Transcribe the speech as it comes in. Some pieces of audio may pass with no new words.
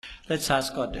Let's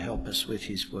ask God to help us with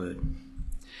his word.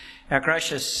 Our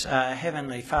gracious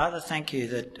Heavenly Father, thank you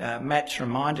that Matt's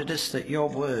reminded us that your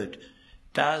word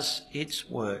does its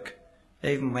work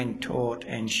even when taught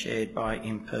and shared by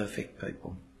imperfect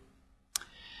people.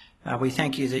 We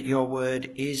thank you that your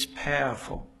word is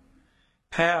powerful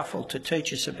to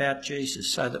teach us about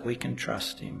Jesus so that we can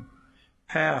trust him,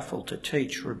 powerful to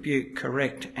teach, rebuke,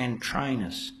 correct and train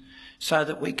us so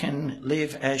that we can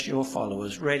live as your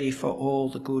followers, ready for all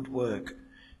the good work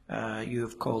you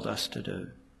have called us to do.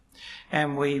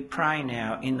 And we pray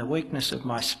now in the weakness of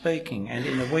my speaking and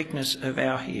in the weakness of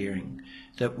our hearing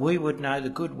that we would know the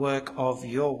good work of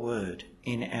your word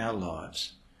in our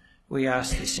lives. We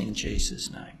ask this in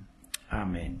Jesus' name.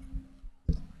 Amen.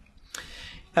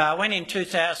 When in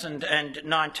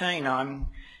 2019 I'm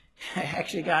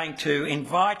actually going to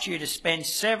invite you to spend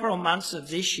several months of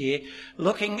this year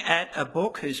looking at a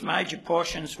book whose major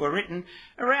portions were written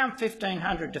around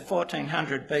 1500 to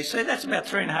 1400 BC. That's about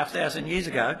 3,500 years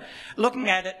ago. Looking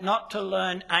at it not to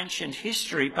learn ancient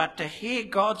history but to hear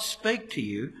God speak to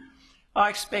you,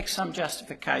 I expect some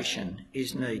justification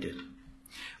is needed.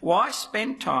 Why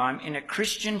spend time in a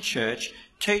Christian church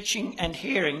teaching and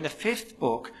hearing the fifth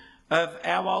book of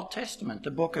our Old Testament,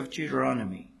 the book of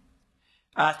Deuteronomy?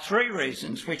 Three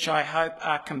reasons which I hope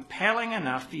are compelling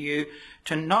enough for you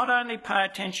to not only pay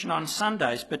attention on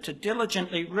Sundays but to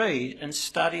diligently read and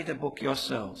study the book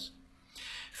yourselves.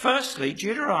 Firstly,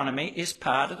 Deuteronomy is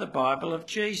part of the Bible of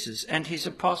Jesus and his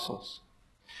apostles.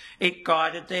 It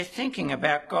guided their thinking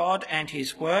about God and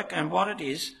his work and what it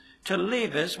is to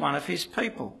live as one of his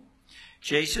people.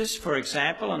 Jesus, for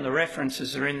example, and the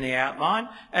references are in the outline,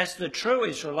 as the true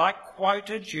Israelite,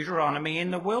 quoted Deuteronomy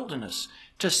in the wilderness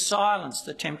to silence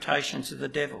the temptations of the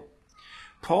devil.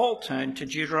 Paul turned to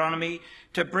Deuteronomy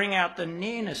to bring out the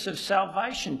nearness of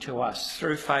salvation to us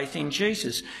through faith in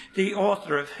Jesus, the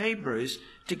author of Hebrews,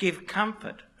 to give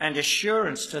comfort and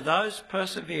assurance to those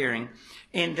persevering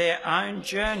in their own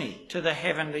journey to the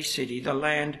heavenly city, the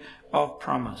land of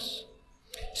promise.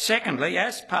 Secondly,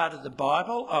 as part of the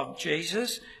Bible of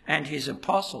Jesus and his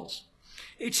apostles,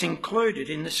 it's included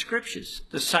in the scriptures,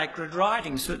 the sacred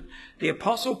writings that the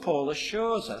Apostle Paul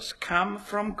assures us come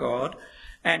from God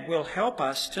and will help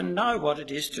us to know what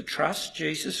it is to trust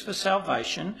Jesus for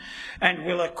salvation and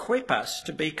will equip us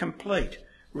to be complete,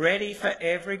 ready for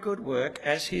every good work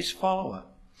as his follower.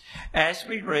 As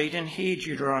we read and hear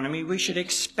Deuteronomy, we should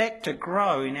expect to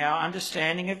grow in our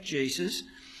understanding of Jesus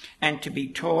and to be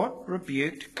taught,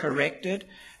 rebuked, corrected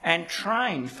and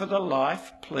trained for the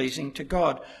life pleasing to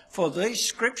God. For these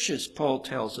scriptures, Paul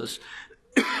tells us,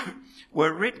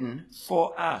 were written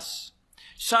for us.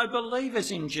 So believers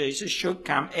in Jesus should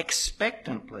come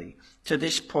expectantly to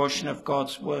this portion of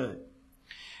God's word.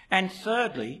 And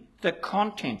thirdly, the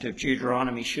content of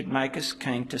Deuteronomy should make us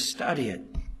keen to study it.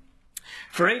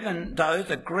 For even though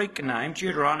the Greek name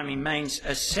Deuteronomy means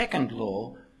a second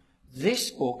law, this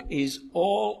book is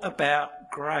all about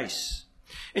grace.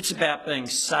 It's about being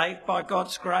saved by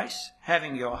God's grace,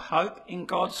 having your hope in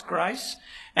God's grace,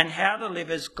 and how to live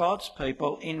as God's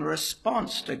people in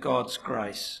response to God's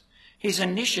grace, his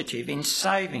initiative in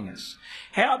saving us,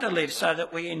 how to live so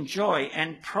that we enjoy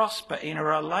and prosper in a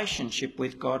relationship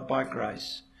with God by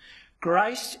grace.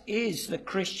 Grace is the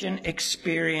Christian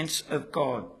experience of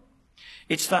God.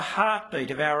 It's the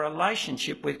heartbeat of our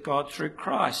relationship with God through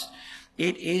Christ.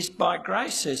 It is by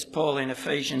grace, says Paul in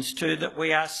Ephesians 2, that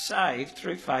we are saved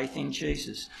through faith in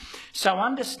Jesus. So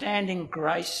understanding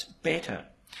grace better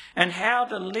and how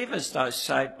to live as those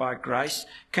saved by grace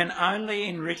can only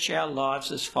enrich our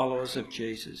lives as followers of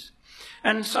Jesus.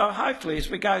 And so hopefully as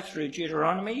we go through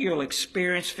Deuteronomy, you'll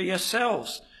experience for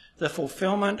yourselves the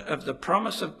fulfilment of the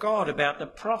promise of God about the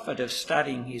profit of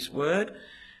studying his word,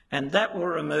 and that will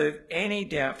remove any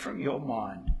doubt from your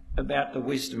mind about the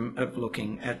wisdom of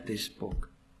looking at this book.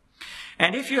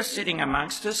 And if you're sitting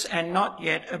amongst us and not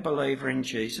yet a believer in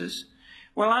Jesus,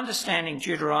 well, understanding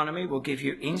Deuteronomy will give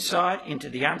you insight into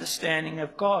the understanding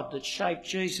of God that shaped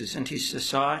Jesus and his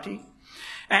society,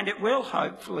 and it will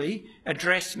hopefully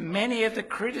address many of the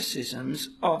criticisms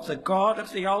of the God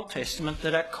of the Old Testament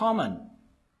that are common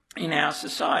in our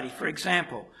society. For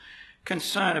example,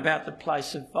 concern about the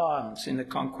place of violence in the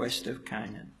conquest of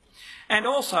Canaan. And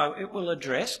also it will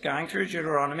address, going through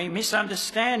Deuteronomy,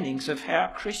 misunderstandings of how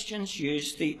Christians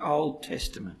use the Old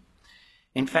Testament.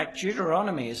 In fact,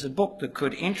 Deuteronomy is a book that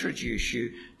could introduce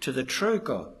you to the true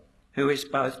God, who is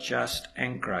both just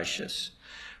and gracious.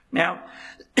 Now,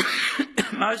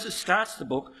 Moses starts the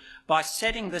book by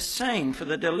setting the scene for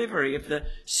the delivery of the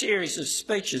series of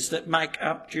speeches that make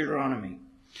up Deuteronomy.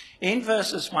 In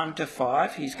verses 1 to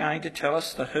 5, he's going to tell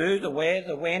us the who, the where,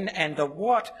 the when and the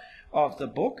what of the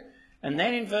book. And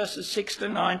then in verses 6 to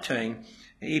 19,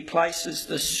 he places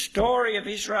the story of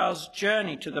Israel's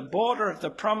journey to the border of the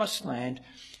promised land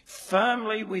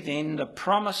firmly within the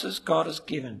promises God has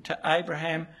given to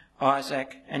Abraham,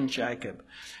 Isaac and Jacob.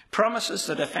 Promises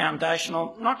that are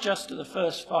foundational not just to the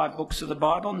first 5 books of the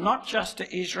Bible, not just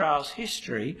to Israel's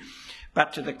history,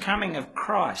 but to the coming of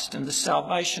Christ and the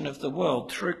salvation of the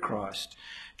world through Christ.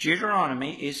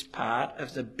 Deuteronomy is part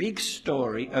of the big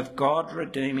story of God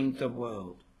redeeming the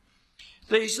world.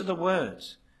 These are the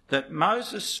words that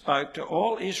Moses spoke to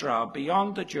all Israel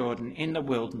beyond the Jordan in the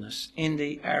wilderness, in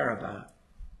the Arabah.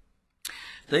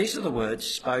 These are the words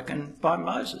spoken by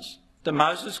Moses. The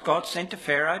Moses God sent to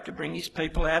Pharaoh to bring his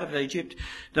people out of Egypt.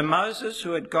 The Moses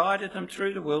who had guided them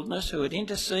through the wilderness, who had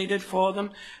interceded for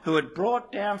them, who had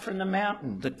brought down from the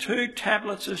mountain the 2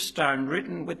 tablets of stone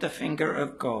written with the finger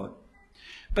of God.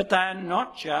 But they are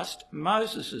not just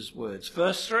Moses' words.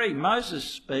 Verse 3, Moses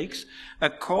speaks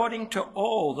according to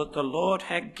all that the Lord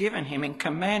had given him in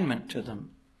commandment to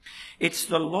them. It's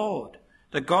the Lord,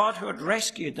 the God who had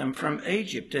rescued them from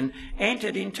Egypt and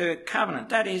entered into a covenant,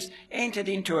 that is, entered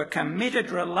into a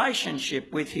committed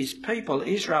relationship with his people,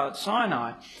 Israel at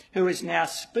Sinai, who is now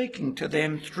speaking to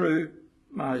them through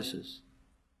Moses.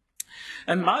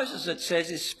 And Moses, it says,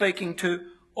 is speaking to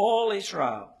all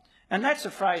Israel. And that's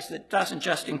a phrase that doesn't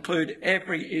just include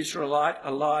every Israelite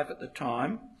alive at the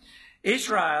time.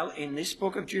 Israel in this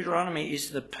book of Deuteronomy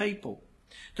is the people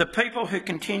who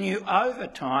continue over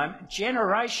time,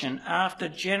 generation after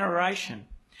generation.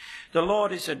 The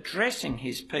Lord is addressing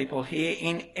his people here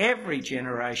in every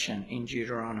generation in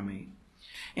Deuteronomy.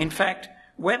 In fact,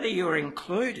 whether you're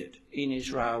included in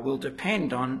Israel will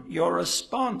depend on your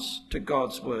response to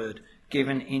God's word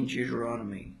given in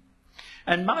Deuteronomy.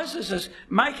 And Moses is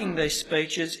making these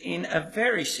speeches in a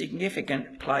very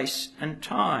significant place and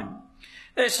time.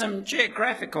 There's some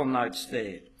geographical notes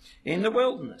there. In the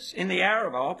wilderness, in the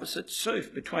Arabah opposite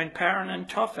Suf, between Paran and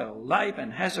Tophel,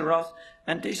 Laban, Hazeroth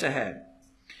and Dizahab.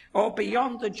 Or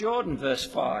beyond the Jordan, verse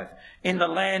 5, in the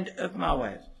land of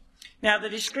Moab. Now the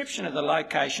description of the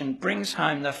location brings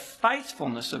home the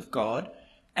faithfulness of God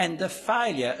and the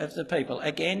failure of the people.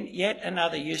 Again, yet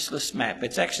another useless map.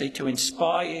 It's actually to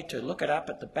inspire you to look it up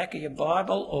at the back of your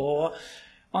Bible or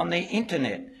on the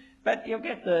internet. But you'll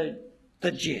get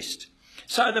the gist.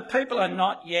 So the people are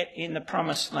not yet in the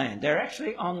promised land. They're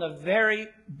actually on the very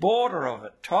border of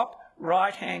it, top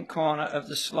right-hand corner of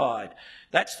the slide.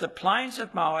 That's the plains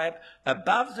of Moab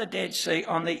above the Dead Sea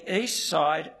on the east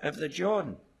side of the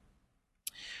Jordan.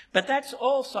 But that's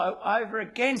also over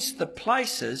against the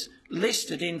places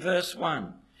listed in verse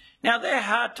 1. Now, they're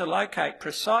hard to locate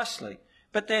precisely,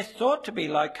 but they're thought to be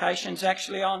locations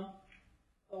actually on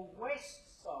the west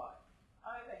side,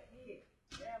 over here,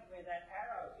 down where that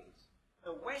arrow is,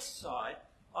 the west side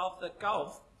of the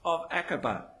Gulf of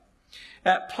Aqaba.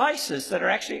 Places that are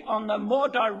actually on the more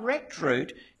direct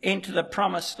route into the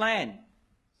promised land.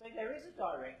 See, there is a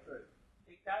direct route.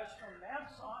 It goes from Mount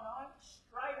Sinai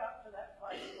straight up to that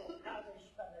place called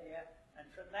Kadesh Barnea, and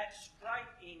from that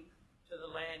straight in to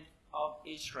the land of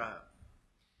Israel.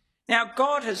 Now,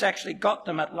 God has actually got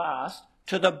them at last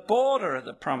to the border of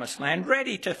the promised land,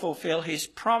 ready to fulfil his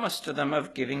promise to them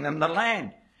of giving them the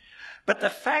land. But the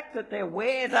fact that they're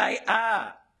where they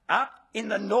are, up in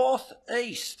the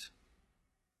northeast,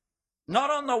 not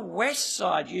on the west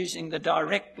side using the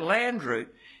direct land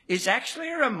route, is actually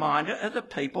a reminder of the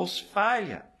people's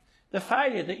failure. The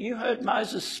failure that you heard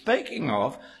Moses speaking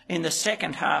of in the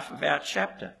second half of our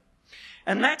chapter.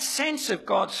 And that sense of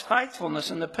God's faithfulness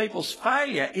and the people's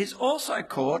failure is also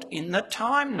caught in the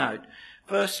time note.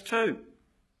 Verse 2.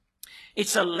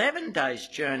 It's 11 days'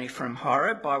 journey from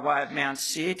Horeb by way of Mount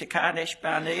Seir to Kadesh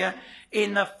Barnea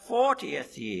in the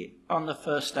 40th year. On the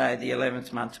first day of the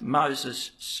 11th month,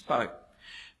 Moses spoke.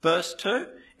 Verse 2,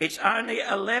 it's only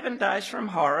 11 days from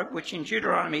Horeb, which in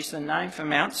Deuteronomy is the name for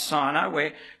Mount Sinai,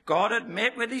 where God had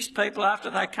met with his people after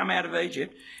they come out of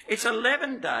Egypt. It's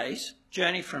 11 days'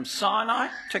 journey from Sinai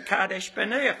to Kadesh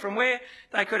Barnea, from where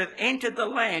they could have entered the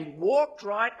land, walked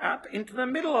right up into the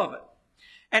middle of it.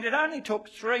 And it only took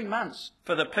 3 months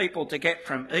for the people to get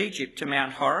from Egypt to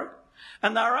Mount Horeb.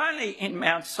 And they were only at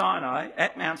Mount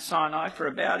Sinai for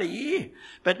about a year.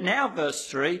 But now, verse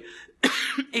 3,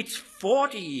 it's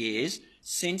 40 years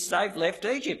since they've left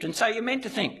Egypt. And so you're meant to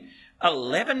think,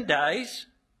 11 days,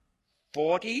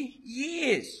 40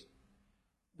 years.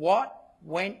 What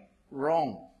went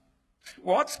wrong?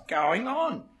 What's going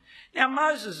on? Now,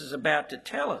 Moses is about to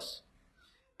tell us.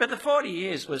 But the 40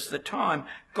 years was the time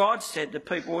God said the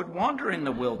people would wander in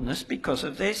the wilderness because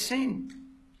of their sin.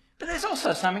 But there's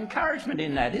also some encouragement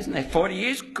in that, isn't there? 40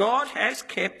 years, God has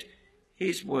kept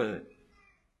his word.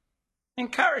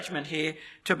 Encouragement here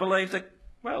to believe that,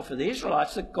 well, for the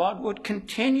Israelites, that God would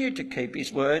continue to keep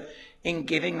his word in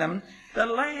giving them the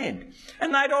land.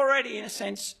 And they'd already, in a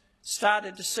sense,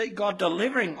 started to see God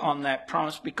delivering on that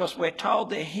promise, because we're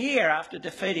told they're here after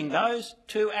defeating those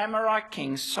two Amorite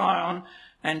kings, Sihon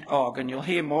and Og, and you'll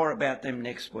hear more about them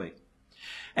next week.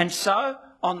 And so,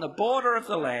 on the border of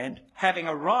the land, having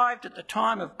arrived at the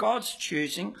time of God's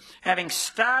choosing, having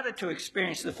started to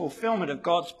experience the fulfilment of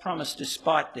God's promise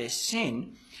despite their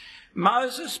sin,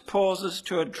 Moses pauses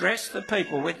to address the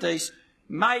people with these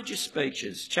major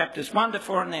speeches, chapters 1 to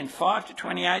 4 and then 5 to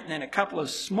 28, and then a couple of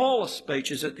smaller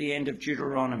speeches at the end of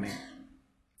Deuteronomy.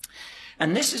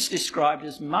 And this is described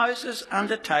as Moses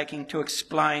undertaking to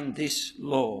explain this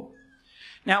law.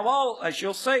 Now, while, as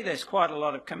you'll see, there's quite a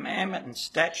lot of commandment and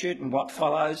statute and what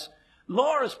follows,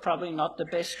 law is probably not the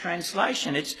best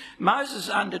translation. It's Moses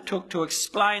undertook to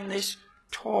explain this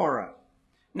Torah.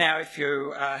 Now, if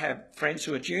you have friends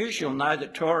who are Jews, you'll know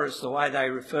that Torah is the way they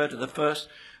refer to the first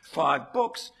 5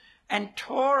 books, and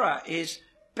Torah is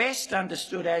best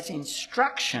understood as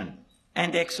instruction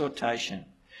and exhortation.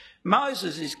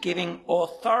 Moses is giving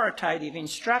authoritative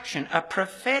instruction, a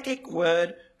prophetic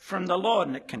word from the Lord,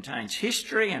 and it contains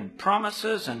history and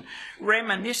promises and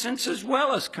reminiscence as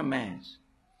well as commands.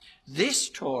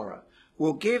 This Torah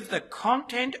will give the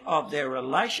content of their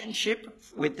relationship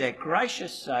with their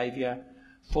gracious Saviour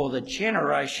for the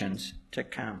generations to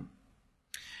come.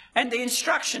 And the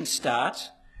instruction starts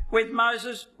with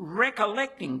Moses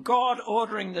recollecting God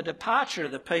ordering the departure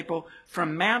of the people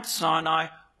from Mount Sinai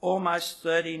almost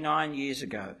 39 years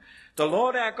ago. The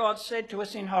Lord our God said to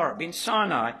us in Horeb, in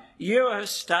Sinai, "You have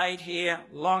stayed here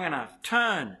long enough.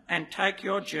 Turn and take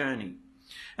your journey."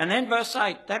 And then verse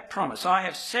 8, that promise, "I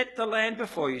have set the land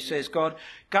before you," says God.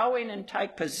 "Go in and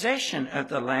take possession of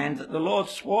the land that the Lord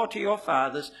swore to your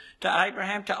fathers, to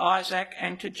Abraham, to Isaac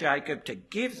and to Jacob, to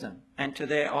give them and to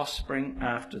their offspring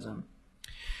after them."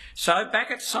 So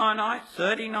back at Sinai,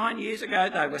 39 years ago,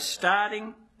 they were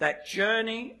starting that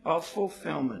journey of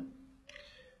fulfilment.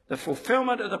 The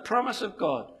fulfilment of the promise of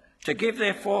God to give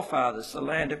their forefathers the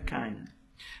land of Canaan.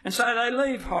 And so they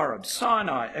leave Horeb,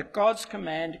 Sinai, at God's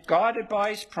command, guided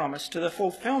by his promise to the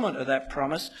fulfilment of that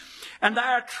promise, and they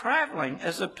are travelling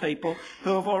as a people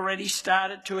who have already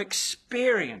started to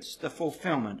experience the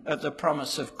fulfilment of the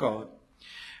promise of God.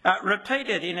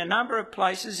 Repeated in a number of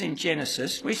places in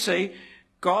Genesis, we see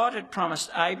God had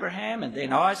promised Abraham and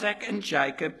then Isaac and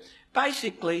Jacob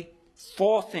basically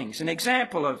 4 things. An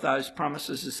example of those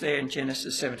promises is there in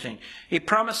Genesis 17. He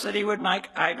promised that he would make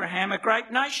Abraham a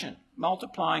great nation,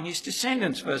 multiplying his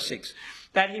descendants, verse 6.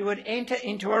 That he would enter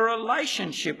into a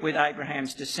relationship with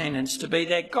Abraham's descendants to be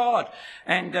their God,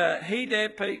 and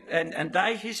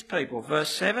they his people, verse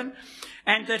 7.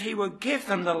 And that he would give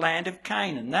them the land of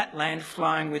Canaan, that land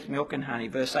flowing with milk and honey,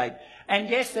 verse 8. And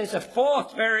yes, there's a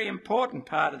 4th very important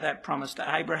part of that promise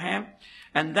to Abraham,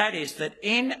 and that is that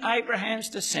in Abraham's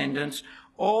descendants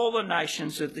all the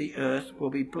nations of the earth will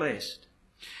be blessed.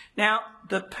 Now,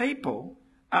 the people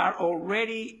are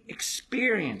already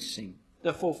experiencing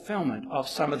the fulfilment of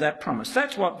some of that promise.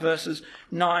 That's what verses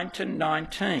 9 to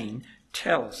 19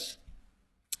 tell us.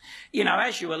 You know,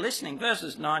 as you were listening,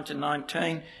 verses 9 to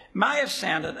 19 may have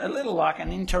sounded a little like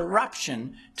an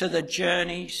interruption to the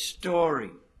journey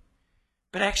story.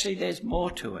 But actually there's more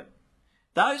to it.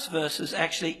 Those verses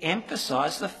actually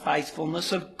emphasise the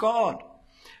faithfulness of God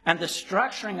and the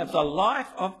structuring of the life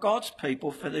of God's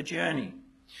people for the journey.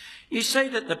 You see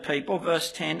that the people,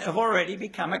 verse 10, have already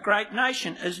become a great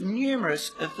nation, as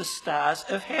numerous as the stars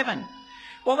of heaven.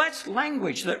 Well, that's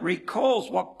language that recalls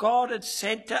what God had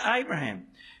said to Abraham.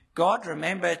 God,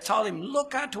 remember, had told him,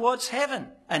 "Look out towards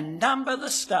heaven and number the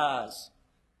stars."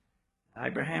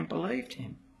 Abraham believed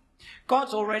him.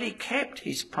 God's already kept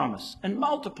his promise and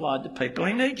multiplied the people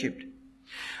in Egypt.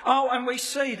 Oh, and we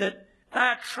see that they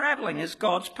are travelling as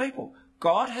God's people.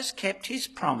 God has kept his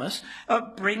promise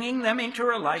of bringing them into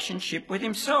relationship with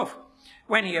himself.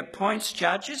 When he appoints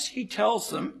judges, he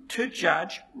tells them to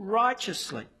judge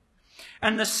righteously.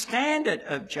 And the standard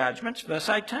of judgments, verse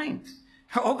 18,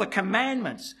 all the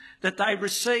commandments that they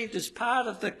received as part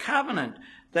of the covenant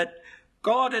that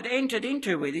God had entered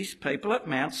into with his people at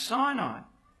Mount Sinai.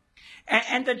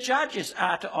 And the judges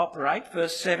are to operate,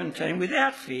 verse 17,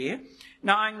 without fear,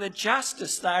 knowing the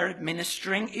justice they are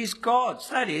administering is God's.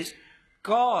 That is,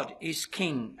 God is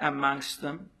king amongst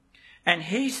them, and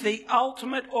he's the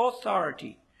ultimate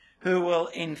authority who will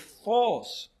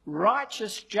enforce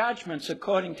righteous judgments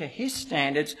according to his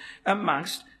standards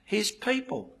amongst his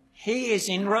people. He is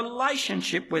in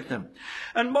relationship with them.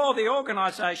 And more, the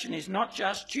organisation is not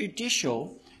just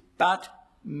judicial, but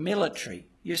military.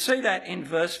 You see that in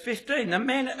verse 15. The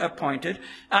men appointed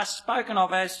are spoken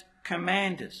of as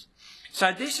commanders.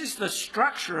 So this is the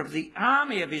structure of the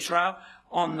army of Israel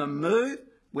on the move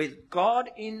with God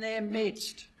in their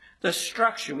midst. The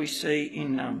structure we see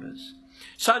in Numbers.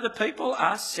 So the people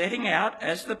are setting out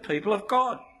as the people of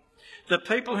God. The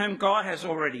people whom God has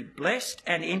already blessed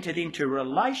and entered into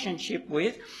relationship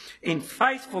with in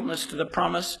faithfulness to the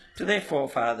promise to their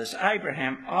forefathers,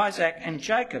 Abraham, Isaac and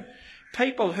Jacob.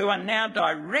 People who are now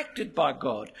directed by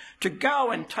God to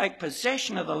go and take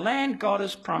possession of the land God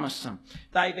has promised them.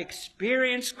 They've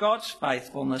experienced God's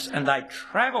faithfulness and they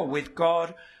travel with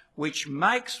God, which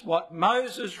makes what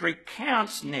Moses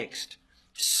recounts next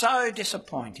so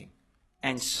disappointing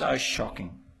and so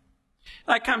shocking.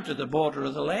 They come to the border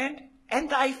of the land and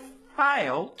they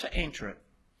fail to enter it.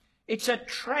 It's a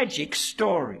tragic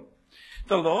story.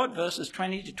 The Lord, verses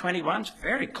 20 to 21, is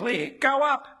very clear. Go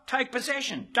up, take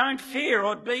possession, don't fear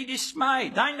or be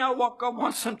dismayed. They know what God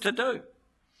wants them to do.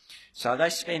 So they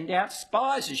send out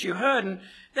spies, as you heard, and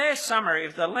their summary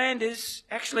of the land is,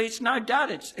 actually it's no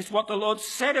doubt, it's what the Lord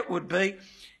said it would be.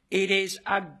 It is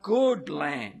a good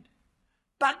land.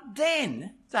 But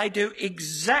then they do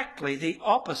exactly the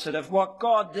opposite of what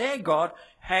God, their God,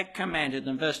 had commanded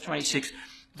them. Verse 26,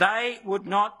 they would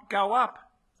not go up.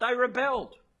 They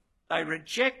rebelled. They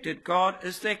rejected God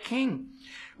as their king.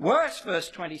 Worse, verse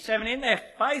 27, in their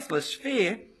faithless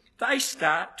fear, they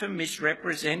start to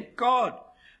misrepresent God.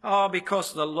 Oh,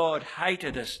 because the Lord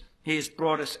hated us, he has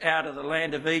brought us out of the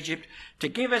land of Egypt to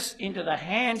give us into the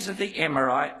hands of the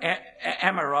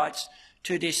Amorites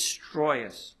to destroy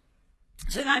us.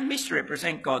 So they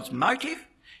misrepresent God's motive.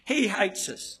 He hates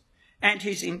us. And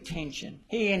his intention.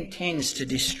 He intends to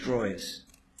destroy us.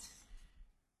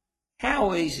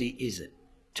 How easy is it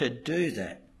to do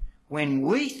that when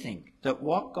we think that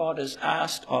what God has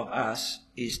asked of us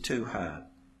is too hard?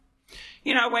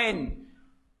 You know, when,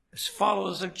 as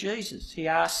followers of Jesus, he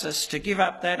asks us to give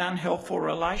up that unhelpful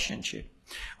relationship,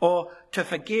 or to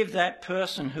forgive that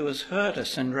person who has hurt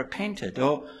us and repented,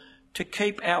 or to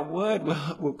keep our word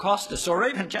will cost us, or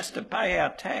even just to pay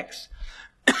our tax.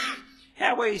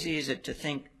 How easy is it to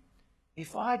think,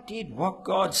 if I did what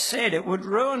God said, it would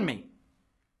ruin me.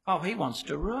 Oh, he wants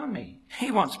to ruin me.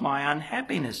 He wants my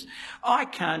unhappiness. I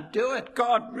can't do it.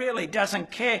 God really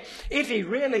doesn't care. If he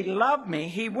really loved me,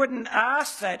 he wouldn't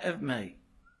ask that of me.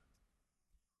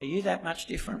 Are you that much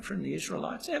different from the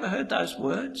Israelites? Ever heard those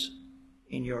words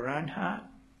in your own heart?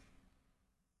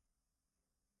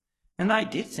 And they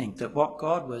did think that what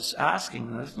God was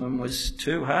asking of them was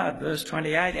too hard. Verse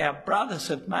 28, our brothers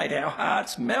have made our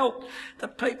hearts melt. The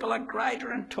people are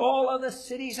greater and taller. The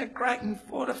cities are great and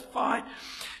fortified.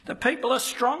 The people are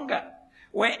stronger.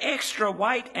 Where extra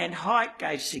weight and height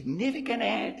gave significant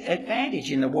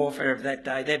advantage in the warfare of that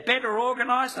day. They're better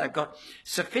organised. They've got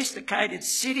sophisticated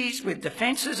cities with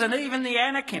defences, and even the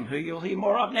Anakim, who you'll hear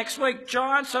more of next week,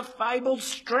 giants of fabled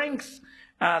strength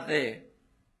are there.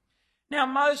 Now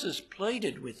Moses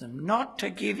pleaded with them not to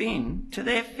give in to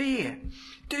their fear.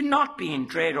 Do not be in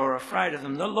dread or afraid of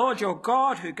them. The Lord your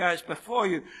God who goes before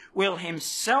you will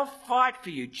himself fight for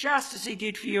you, just as he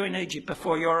did for you in Egypt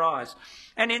before your eyes.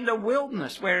 And in the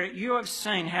wilderness where you have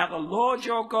seen how the Lord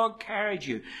your God carried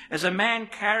you, as a man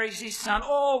carries his son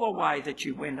all the way that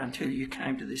you went until you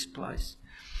came to this place.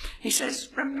 He says,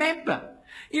 remember,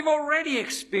 you've already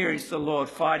experienced the Lord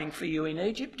fighting for you in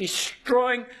Egypt,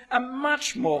 destroying a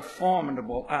much more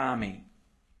formidable army.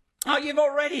 Oh, you've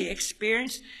already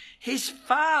experienced his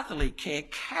fatherly care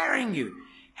carrying you.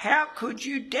 How could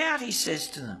you doubt, he says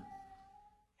to them?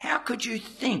 How could you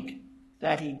think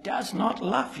that he does not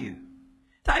love you?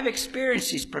 They've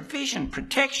experienced his provision,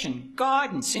 protection,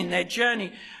 guidance in their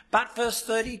journey. But verse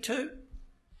 32,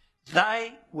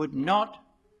 they would not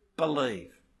believe.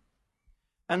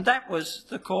 And that was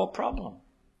the core problem.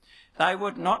 They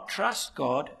would not trust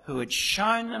God who had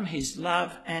shown them his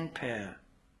love and power.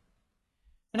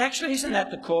 And actually, isn't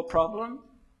that the core problem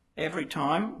every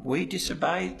time we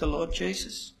disobey the Lord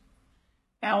Jesus?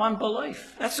 Our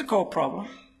unbelief. That's the core problem.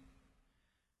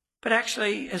 But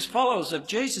actually, as followers of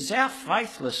Jesus, our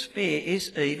faithless fear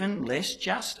is even less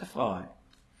justified.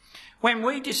 When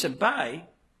we disobey,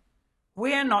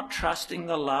 we are not trusting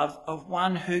the love of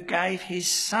one who gave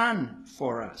his son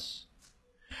for us.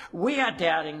 We are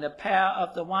doubting the power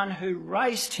of the one who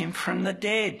raised him from the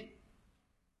dead.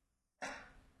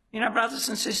 You know, brothers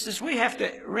and sisters, we have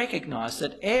to recognise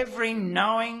that every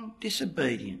knowing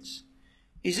disobedience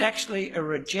is actually a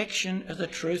rejection of the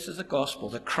truth of the gospel,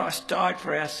 that Christ died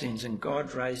for our sins and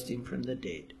God raised him from the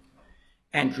dead.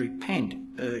 and repent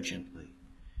urgently,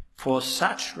 for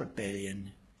such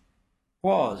rebellion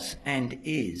was and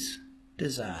is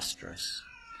disastrous.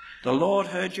 The Lord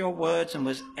heard your words and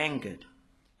was angered,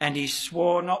 and he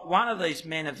swore, not one of these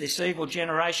men of this evil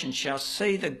generation shall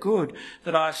see the good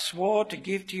that I swore to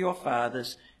give to your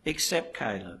fathers, except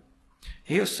Caleb.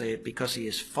 He'll see it because he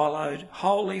has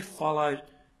wholly followed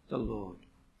the Lord.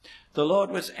 The Lord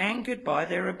was angered by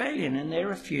their rebellion and their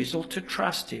refusal to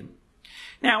trust him.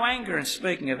 Now, anger, and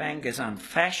speaking of anger, is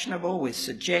unfashionable, with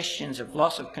suggestions of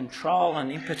loss of control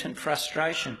and impotent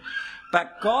frustration.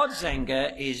 But God's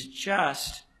anger is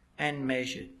just and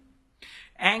measured.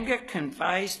 Anger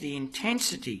conveys the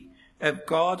intensity of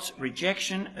God's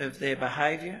rejection of their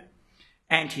behaviour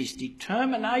and his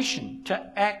determination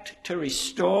to act to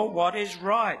restore what is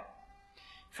right.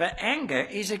 For anger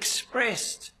is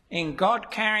expressed in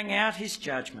God carrying out his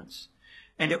judgments,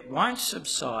 and it won't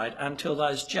subside until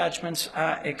those judgments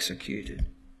are executed.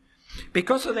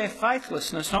 Because of their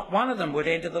faithlessness, not one of them would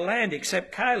enter the land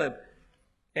except Caleb.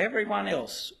 Everyone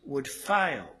else would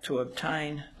fail to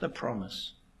obtain the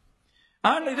promise.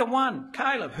 Only the one,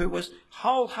 Caleb, who was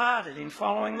wholehearted in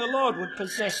following the Lord, would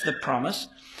possess the promise,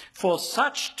 for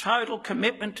such total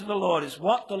commitment to the Lord is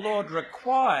what the Lord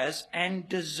requires and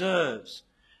deserves,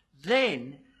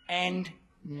 then and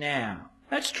now.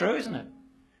 That's true, isn't it?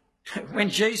 When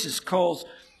Jesus calls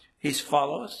his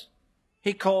followers,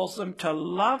 he calls them to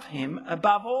love him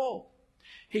above all.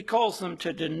 He calls them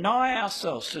to deny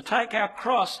ourselves, to take our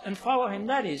cross and follow him.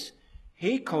 That is,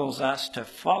 he calls us to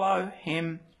follow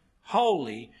him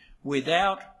wholly,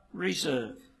 without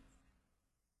reserve.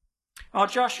 Oh,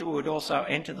 Joshua would also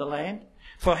enter the land,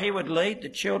 for he would lead the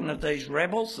children of these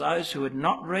rebels, those who had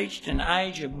not reached an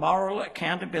age of moral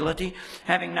accountability,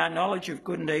 having no knowledge of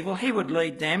good and evil. He would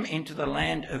lead them into the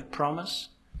land of promise,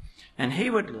 and he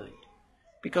would lead,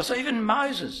 because even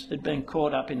Moses had been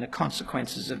caught up in the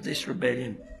consequences of this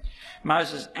rebellion.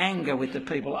 Moses' anger with the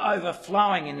people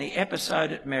overflowing in the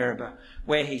episode at Meribah,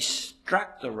 where he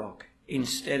struck the rock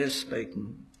instead of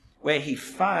speaking, where he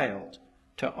failed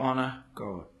to honour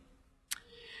God.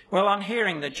 Well, on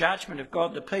hearing the judgment of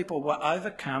God, the people were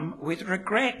overcome with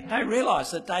regret. They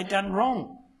realised that they'd done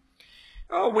wrong.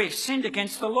 Oh, we've sinned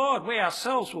against the Lord. We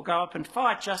ourselves will go up and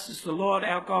fight just as the Lord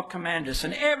our God commanded us.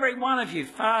 And every one of you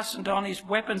fastened on his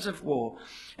weapons of war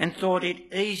and thought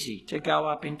it easy to go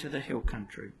up into the hill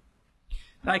country.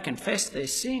 They confessed their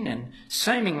sin and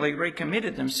seemingly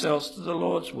recommitted themselves to the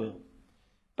Lord's will.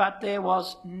 But there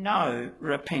was no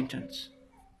repentance.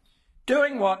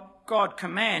 Doing what God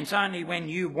commands only when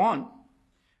you want,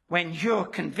 when you're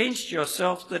convinced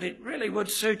yourself that it really would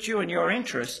suit you and your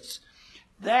interests,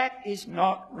 that is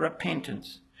not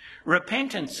repentance.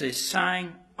 Repentance is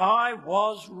saying, I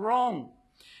was wrong,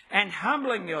 and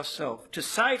humbling yourself to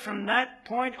say from that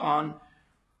point on,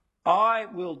 I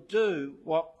will do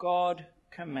what God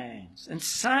commands, and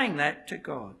saying that to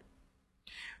God.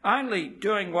 Only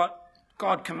doing what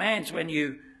God commands when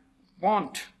you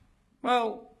want,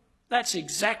 well, that's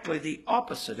exactly the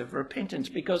opposite of repentance,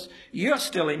 because you're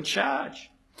still in charge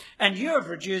and you have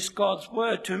reduced God's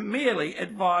word to merely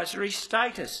advisory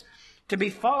status, to be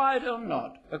followed or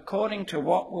not according to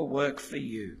what will work for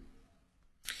you.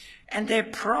 And their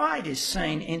pride is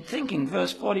seen in thinking,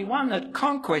 verse 41, that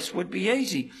conquest would be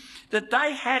easy, that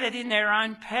they had it in their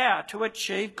own power to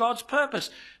achieve God's purpose,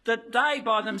 that they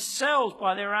by themselves,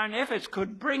 by their own efforts,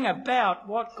 could bring about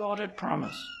what God had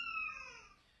promised.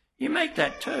 You meet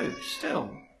that too,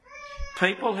 still.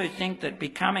 People who think that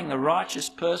becoming the righteous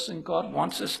person God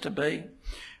wants us to be,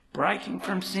 breaking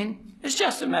from sin, is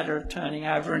just a matter of turning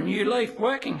over a new leaf,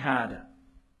 working harder.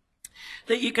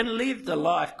 That you can live the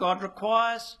life God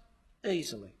requires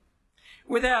easily,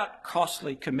 without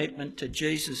costly commitment to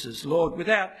Jesus as Lord,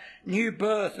 without new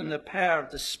birth and the power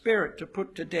of the Spirit to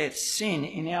put to death sin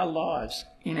in our lives,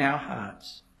 in our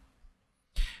hearts.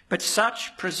 But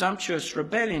such presumptuous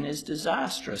rebellion is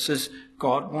disastrous, as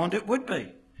God wanted it would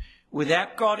be.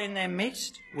 Without God in their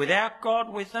midst, without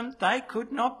God with them, they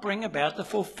could not bring about the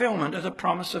fulfilment of the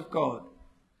promise of God.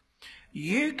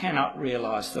 You cannot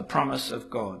realise the promise of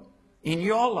God in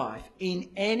your life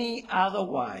in any other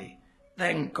way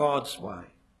than God's way.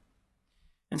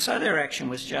 And so their action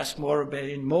was just more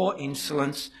rebellion, more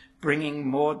insolence, bringing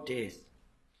more death.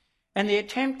 And the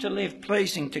attempt to live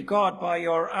pleasing to God by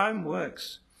your own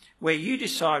works, where you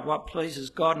decide what pleases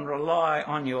God and rely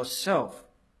on yourself,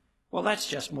 well, that's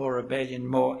just more rebellion,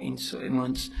 more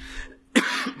insolence,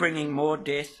 bringing more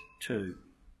death too.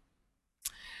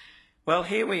 Well,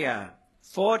 here we are,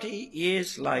 40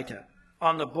 years later,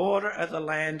 on the border of the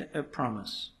land of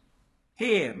promise.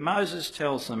 Here, Moses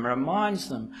tells them, reminds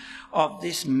them of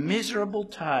this miserable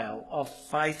tale of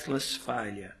faithless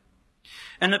failure.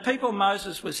 And the people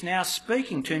Moses was now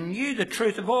speaking to knew the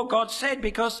truth of all God said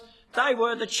because they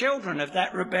were the children of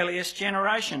that rebellious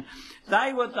generation.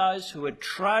 They were those who had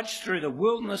trudged through the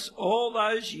wilderness all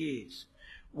those years,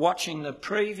 watching the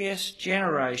previous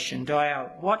generation die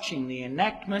out, watching the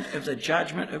enactment of the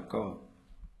judgment of God.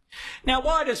 Now,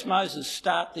 why does Moses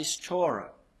start this Torah,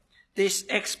 this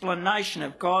explanation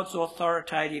of God's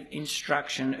authoritative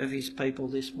instruction of his people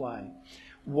this way?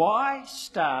 Why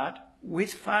start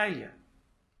with failure?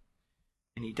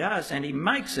 And he does, and he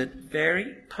makes it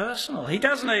very personal. He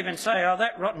doesn't even say, oh,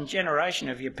 that rotten generation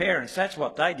of your parents, that's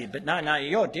what they did. But no,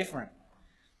 you're different.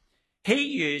 He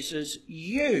uses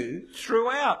you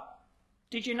throughout.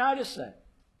 Did you notice that?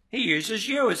 He uses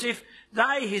you as if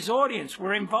they, his audience,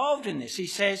 were involved in this. He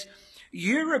says,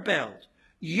 you rebelled.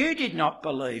 You did not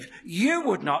believe. You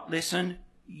would not listen.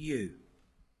 You.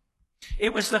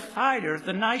 It was the failure of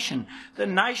the nation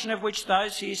of which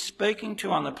those he is speaking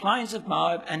to on the plains of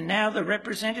Moab are now the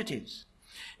representatives.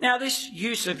 Now, this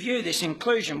use of you, this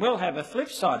inclusion, will have a flip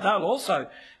side. They'll also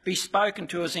be spoken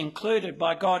to as included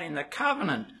by God in the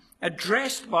covenant,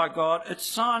 addressed by God at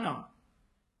Sinai.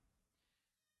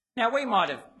 Now, we might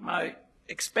have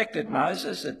expected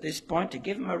Moses at this point to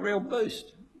give him a real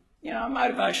boost. You know, a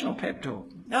motivational pep talk.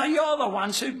 No, you're the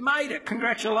ones who've made it.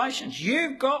 Congratulations.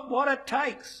 You've got what it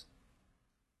takes.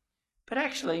 But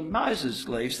actually, Moses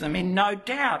leaves them in no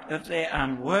doubt of their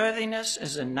unworthiness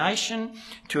as a nation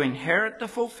to inherit the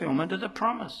fulfilment of the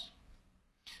promise.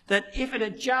 That if it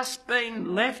had just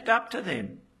been left up to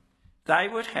them, they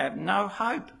would have no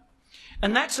hope.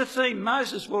 And that's a theme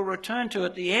Moses will return to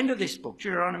at the end of this book,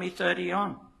 Deuteronomy 30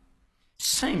 on.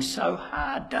 Seems so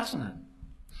hard, doesn't it?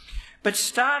 But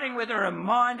starting with a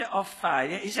reminder of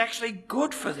failure is actually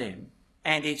good for them,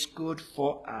 and it's good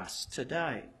for us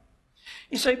today.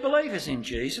 You see, believers in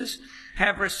Jesus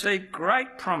have received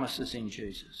great promises in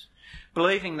Jesus.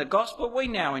 Believing the gospel, we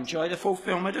now enjoy the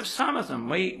fulfilment of some of them.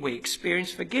 We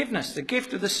experience forgiveness, the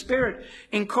gift of the Spirit,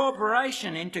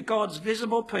 incorporation into God's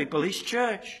visible people, his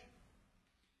church.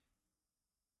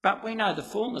 But we know the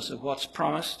fullness of what's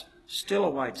promised still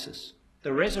awaits us.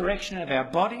 The resurrection of our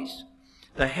bodies,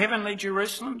 the heavenly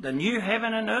Jerusalem, the new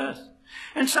heaven and earth.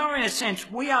 And so in a sense,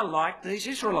 we are like these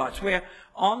Israelites. We're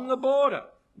on the border,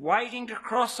 waiting to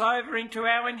cross over into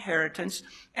our inheritance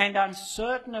and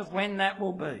uncertain of when that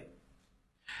will be.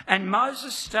 And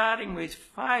Moses, starting with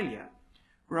failure,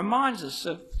 reminds us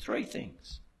of three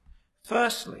things.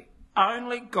 Firstly,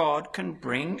 only God can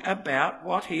bring about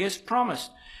what he has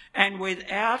promised, and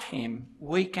without him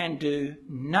we can do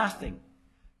nothing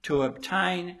to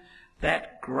obtain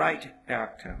that great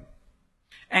outcome.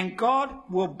 And God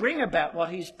will bring about what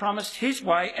he's promised his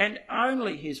way and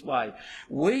only his way.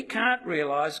 We can't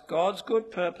realise God's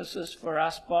good purposes for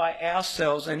us by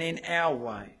ourselves and in our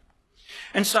way.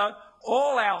 And so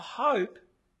all our hope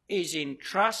is in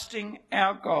trusting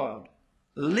our God,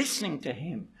 listening to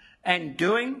him and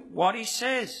doing what he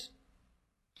says.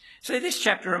 See, this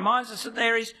chapter reminds us that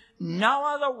there is no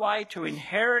other way to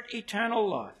inherit eternal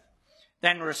life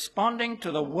than responding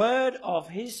to the word of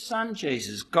his Son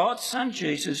Jesus, God's Son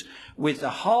Jesus, with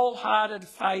the wholehearted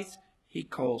faith he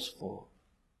calls for.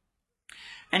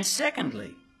 And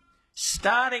secondly,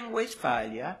 starting with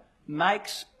failure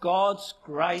makes God's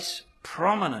grace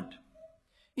prominent.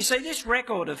 You see, this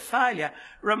record of failure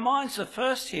reminds the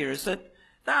first hearers that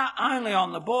they are only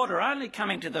on the border, only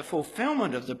coming to the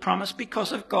fulfilment of the promise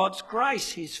because of God's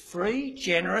grace, his free,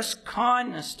 generous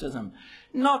kindness to them,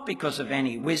 not because of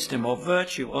any wisdom or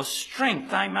virtue or strength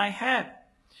they may have.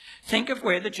 Think of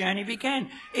where the journey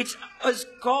began. It's as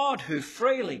God who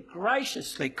freely,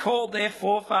 graciously called their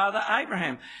forefather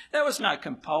Abraham. There was no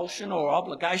compulsion or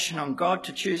obligation on God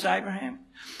to choose Abraham.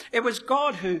 It was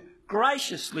God who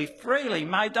graciously, freely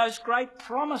made those great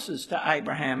promises to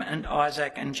Abraham and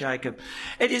Isaac and Jacob.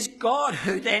 It is God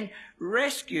who then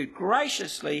rescued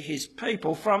graciously his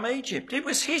people from Egypt. It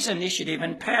was his initiative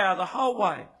and power the whole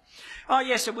way. Oh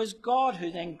yes, it was God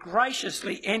who then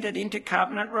graciously entered into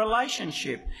covenant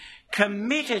relationship,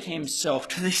 committed himself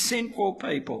to this sinful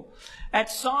people at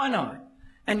Sinai.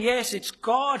 And yes, it's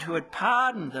God who had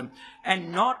pardoned them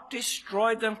and not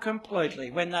destroyed them completely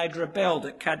when they'd rebelled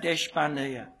at Kadesh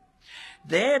Barnea.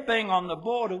 Their being on the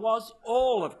border was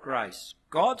all of grace,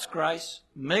 God's grace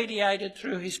mediated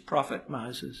through his prophet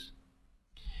Moses.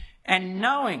 And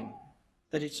knowing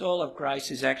that it's all of grace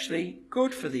is actually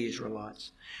good for the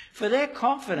Israelites, for their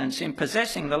confidence in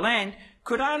possessing the land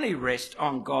could only rest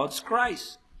on God's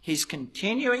grace. his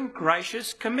continuing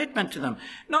gracious commitment to them,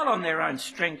 not on their own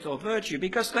strength or virtue,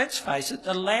 because let's face it,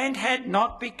 the land had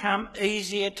not become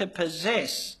easier to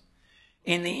possess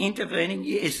in the intervening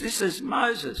years. This is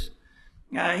Moses.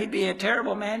 He'd be a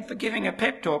terrible man for giving a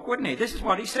pep talk, wouldn't he? This is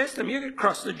what he says to them. You could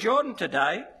cross the Jordan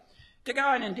today to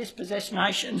go in and dispossess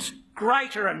nations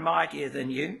greater and mightier than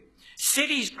you,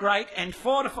 cities great and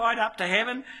fortified up to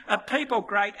heaven, a people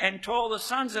great and tall, the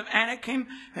sons of Anakim,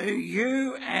 whom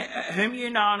you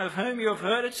know and of whom you have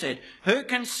heard it said, who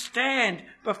can stand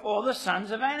before the sons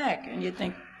of Anak? And you'd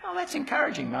think, oh, that's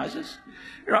encouraging, Moses,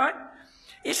 right?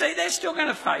 You see, they're still going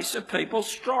to face a people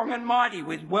strong and mighty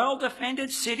with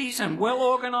well-defended cities and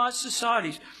well-organised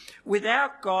societies.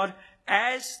 Without God,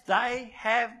 as they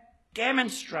have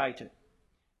demonstrated,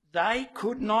 they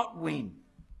could not win.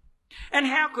 And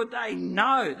how could they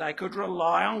know they could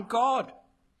rely on God?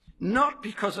 Not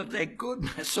because of their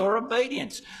goodness or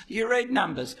obedience. You read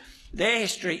Numbers, their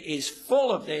history is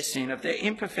full of their sin, of their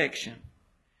imperfection.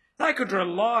 They could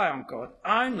rely on God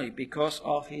only because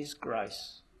of his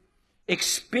grace,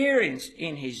 experienced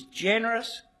in his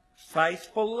generous,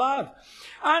 faithful love.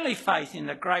 Only faith in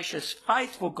the gracious,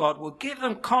 faithful God will give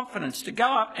them confidence to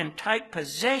go up and take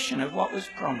possession of what was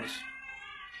promised.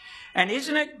 And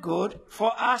isn't it good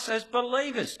for us as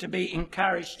believers to be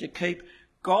encouraged to keep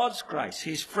God's grace,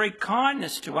 his free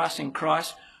kindness to us in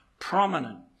Christ,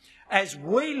 prominent as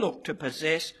we look to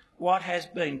possess what has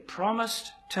been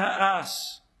promised to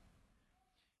us?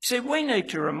 See, we need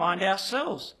to remind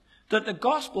ourselves that the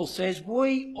gospel says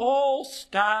we all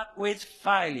start with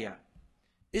failure.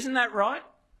 Isn't that right?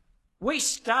 We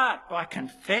start by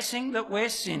confessing that we're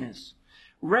sinners,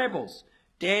 rebels,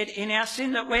 dead in our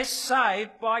sin, that we're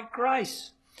saved by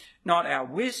grace, not our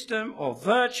wisdom or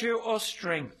virtue or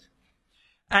strength.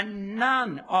 And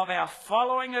none of our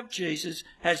following of Jesus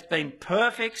has been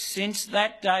perfect since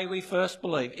that day we first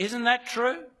believed. Isn't that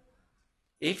true?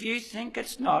 If you think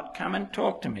it's not, come and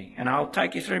talk to me, and I'll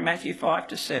take you through Matthew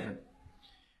 5-7,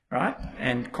 right,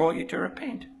 and call you to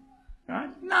repent. Right?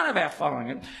 None of our following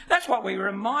it. That's what we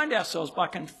remind ourselves by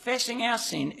confessing our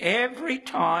sin every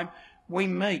time we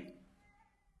meet.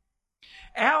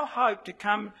 Our hope to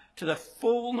come to the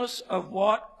fullness of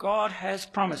what God has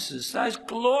promised us, those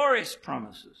glorious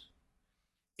promises,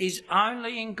 is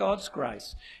only in God's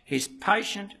grace, his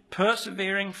patient,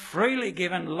 persevering, freely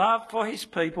given love for his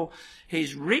people,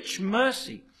 his rich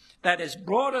mercy that has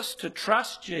brought us to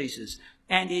trust Jesus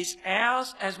and is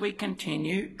ours as we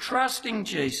continue trusting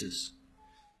Jesus.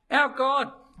 Our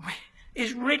God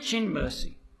is rich in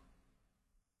mercy.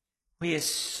 He has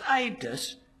saved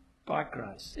us by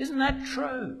grace. Isn't that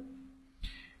true?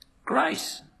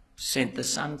 Grace sent the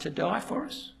Son to die for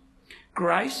us.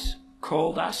 Grace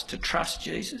called us to trust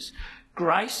Jesus.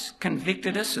 Grace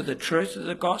convicted us of the truth of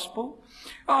the gospel.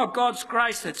 Oh, God's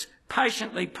grace that's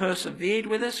patiently persevered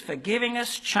with us, forgiving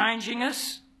us, changing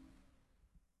us.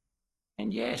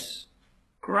 And yes,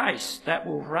 grace that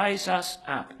will raise us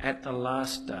up at the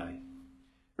last day.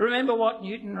 Remember what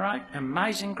Newton wrote?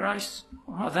 Amazing Grace.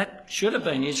 Oh, that should have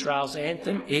been Israel's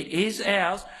anthem. It is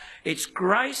ours. It's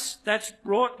grace that's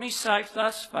brought me safe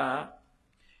thus far,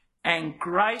 and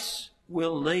grace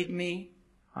will lead me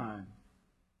home.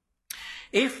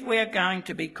 If we're going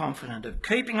to be confident of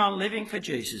keeping on living for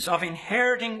Jesus, of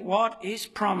inheriting what is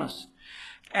promised,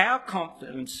 our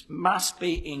confidence must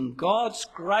be in God's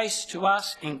grace to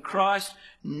us in Christ,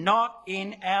 not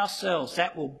in ourselves.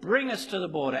 That will bring us to the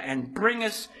border and bring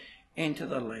us into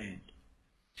the land.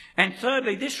 And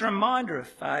thirdly, this reminder of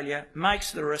failure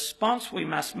makes the response we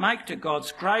must make to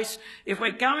God's grace, if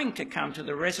we're going to come to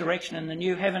the resurrection and the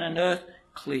new heaven and earth,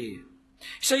 clear.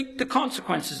 See, the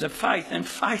consequences of faith and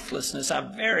faithlessness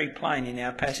are very plain in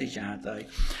our passage, aren't they?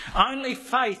 Only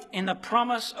faith in the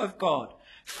promise of God,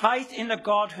 faith in the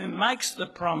God who makes the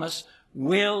promise,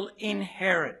 will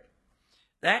inherit.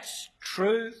 That's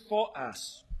true for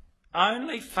us.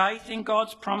 Only faith in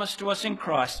God's promise to us in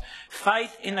Christ,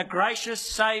 faith in the gracious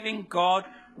saving God,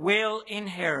 will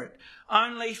inherit.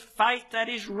 Only faith that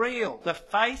is real, the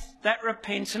faith that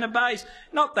repents and obeys,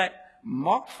 not that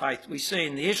mock faith we see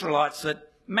in the Israelites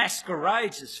that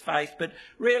masquerades as faith, but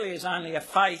really is only a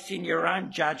faith in your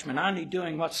own judgment, only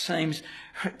doing what seems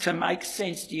to make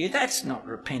sense to you. That's not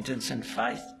repentance and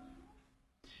faith.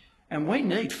 And we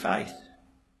need faith.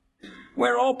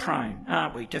 We're all prone,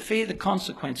 aren't we, to fear the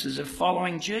consequences of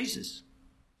following Jesus,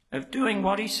 of doing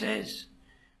what he says.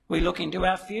 We look into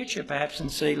our future perhaps and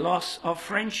see loss of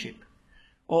friendship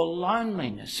or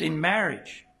loneliness in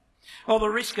marriage, or the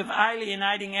risk of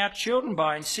alienating our children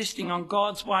by insisting on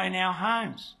God's way in our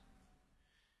homes.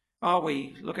 Oh,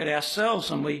 we look at ourselves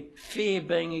and we fear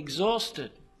being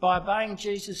exhausted by obeying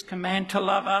Jesus' command to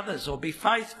love others or be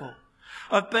faithful,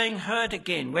 of being hurt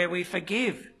again where we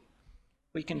forgive.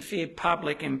 We can fear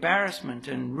public embarrassment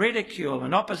and ridicule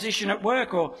and opposition at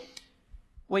work, or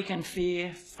we can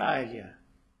fear failure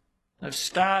of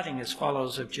starting as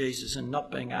followers of Jesus and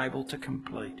not being able to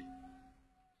complete.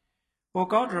 Well,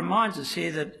 God reminds us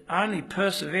here that only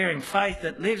persevering faith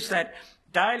that lives that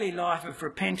daily life of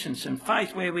repentance and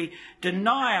faith where we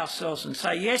deny ourselves and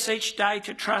say yes each day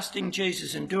to trusting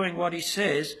Jesus and doing what he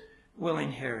says will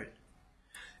inherit.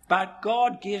 But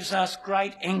God gives us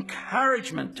great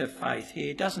encouragement to faith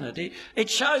here, doesn't it? It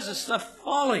shows us the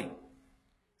folly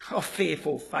of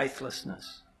fearful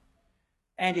faithlessness.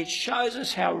 And it shows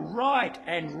us how right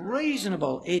and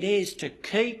reasonable it is to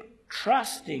keep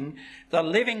trusting the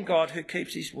living God who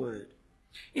keeps his word.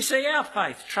 You see, our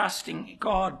faith, trusting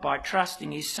God by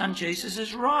trusting his Son Jesus,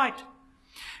 is right.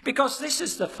 Because this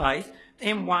is the faith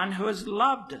in one who has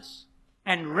loved us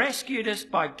and rescued us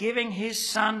by giving his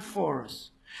Son for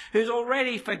us, who's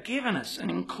already forgiven us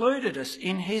and included us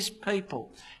in his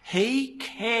people. He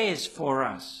cares for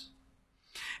us.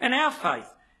 And our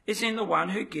faith is in the one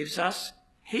who gives us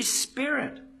his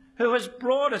Spirit, who has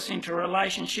brought us into a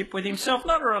relationship with himself,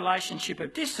 not a relationship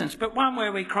of distance, but one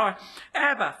where we cry,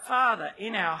 Abba, Father,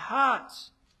 in our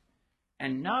hearts,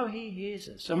 and know he hears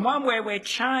us, and one where we're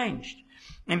changed,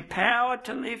 empowered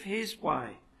to live his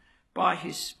way by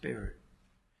his Spirit.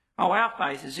 Oh, our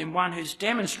faith is in one who's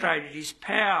demonstrated his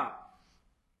power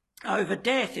over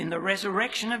death in the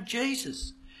resurrection of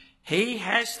Jesus. He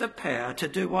has the power to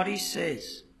do what he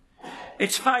says.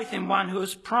 It's faith in one who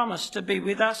has promised to be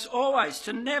with us always,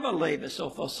 to never leave us or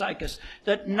forsake us,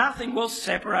 that nothing will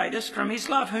separate us from his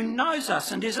love, who knows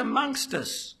us and is amongst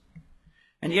us.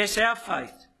 And yes, our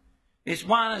faith is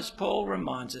one, as Paul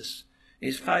reminds us,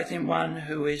 is faith in one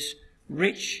who is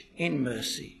rich in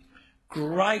mercy,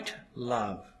 great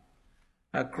love,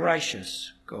 a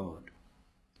gracious God.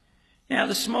 Now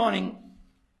this morning,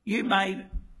 you may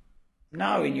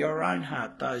know in your own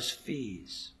heart those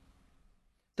fears.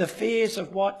 The fears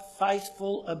of what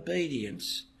faithful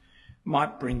obedience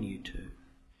might bring you to.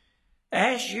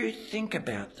 As you think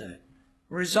about that,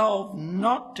 resolve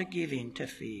not to give in to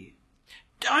fear.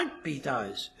 Don't be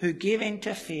those who give in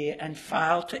to fear and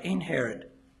fail to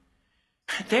inherit.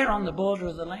 They're on the border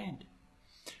of the land.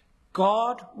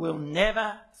 God will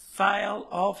never fail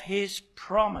of his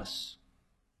promise.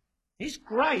 His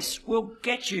grace will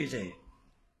get you there.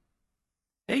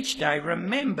 Each day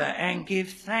remember and give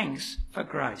thanks for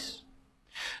grace.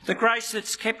 The grace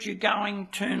that's kept you going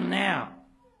to now.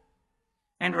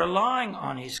 And relying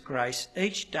on his grace,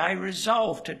 each day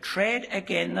resolve to tread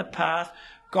again the path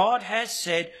God has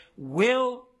said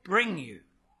will bring you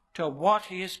to what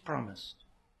he has promised.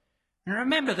 And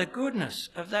remember the goodness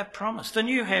of that promise, the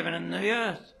new heaven and the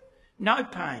earth. No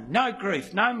pain, no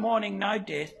grief, no mourning, no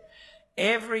death.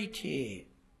 Every tear,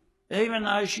 even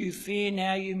those you fear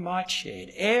now you might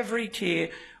shed, every tear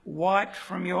wiped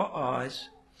from your eyes,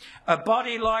 a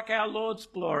body like our Lord's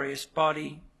glorious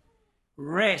body,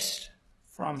 rest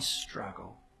from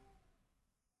struggle.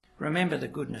 Remember the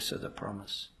goodness of the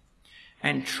promise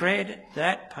and tread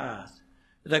that path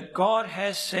that God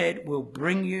has said will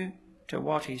bring you to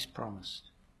what he's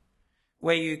promised,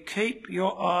 where you keep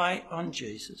your eye on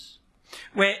Jesus,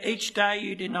 where each day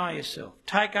you deny yourself,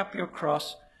 take up your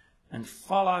cross and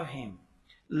follow him,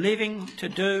 living to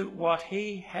do what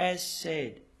he has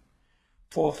said.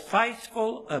 For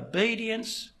faithful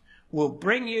obedience will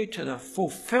bring you to the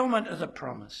fulfilment of the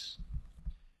promise.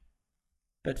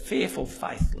 But fearful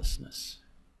faithlessness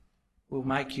will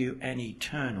make you an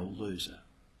eternal loser.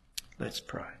 Let's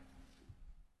pray.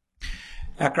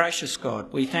 Our gracious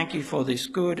God, we thank you for this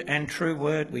good and true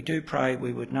word. We do pray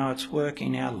we would know its work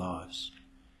in our lives.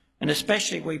 And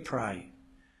especially we pray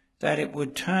that it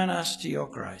would turn us to your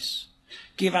grace.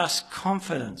 Give us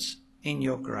confidence in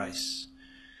your grace.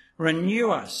 Renew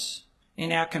us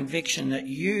in our conviction that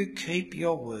you keep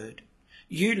your word.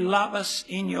 You love us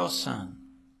in your Son.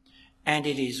 And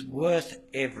it is worth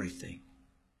everything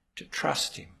to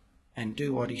trust him and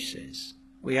do what he says.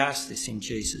 We ask this in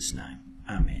Jesus' name.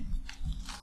 Amen.